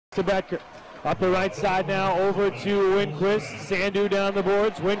To Becker. Up the right side now, over to Winquist. Sandu down the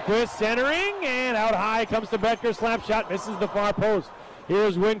boards. Winquist centering, and out high comes to Becker. Slap shot, misses the far post.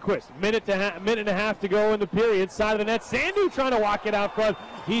 Here's Winquist. Minute and a half to go in the period. Side of the net. Sandu trying to walk it out front.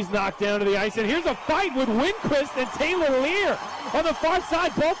 He's knocked down to the ice. And here's a fight with Winquist and Taylor Leier. On the far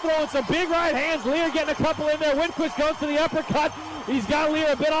side, both throwing some big right hands. Leier getting a couple in there. Winquist goes to the uppercut. He's got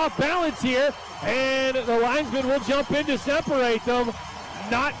Leier a bit off balance here. And the linesman will jump in to separate them.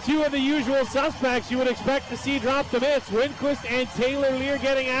 Not two of the usual suspects you would expect to see drop the mitts. Winquist and Taylor Leier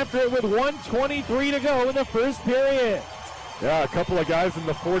getting after it with 1:23 to go in the first period. Yeah, a couple of guys in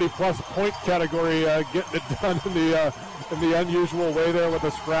the 40-plus point category getting it done in the unusual way there with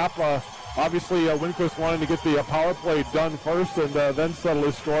a scrap. Obviously, Winquist wanting to get the power play done first and then settle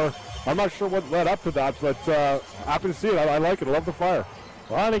his score. I'm not sure what led up to that, but happy to see it. I like it. I love the fire.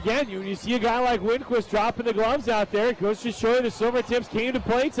 Well, and again, you see a guy like Winquist dropping the gloves out there. It goes to show you the Silvertips came to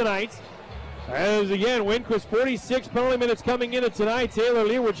play tonight. As again, Winquist 46 penalty minutes coming into tonight. Taylor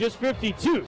Leier with just 52.